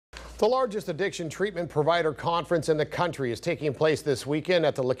The largest addiction treatment provider conference in the country is taking place this weekend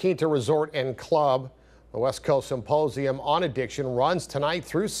at the La Quinta Resort and Club. The West Coast Symposium on Addiction runs tonight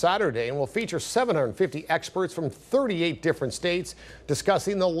through Saturday and will feature 750 experts from 38 different states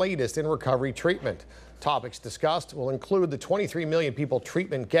discussing the latest in recovery treatment. Topics discussed will include the 23 million people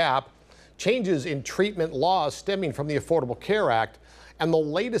treatment gap, changes in treatment laws stemming from the Affordable Care Act, and the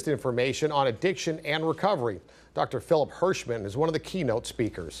latest information on addiction and recovery. Dr. Philip Herschman is one of the keynote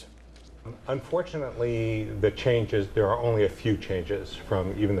speakers. Unfortunately, there are only a few changes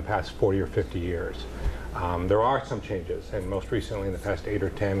from even the past 40 or 50 years. There are some changes, and most recently in the past 8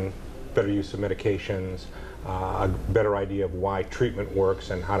 or 10, better use of medications, a better idea of why treatment works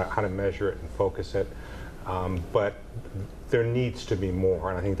and how to measure it and focus it. But there needs to be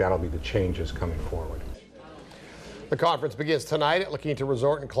more, and I think that'll be the changes coming forward. The conference begins tonight at La Quinta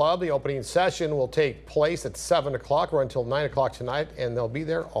Resort and Club. The opening session will take place at 7 o'clock or until 9 o'clock tonight, and they'll be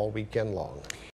there all weekend long.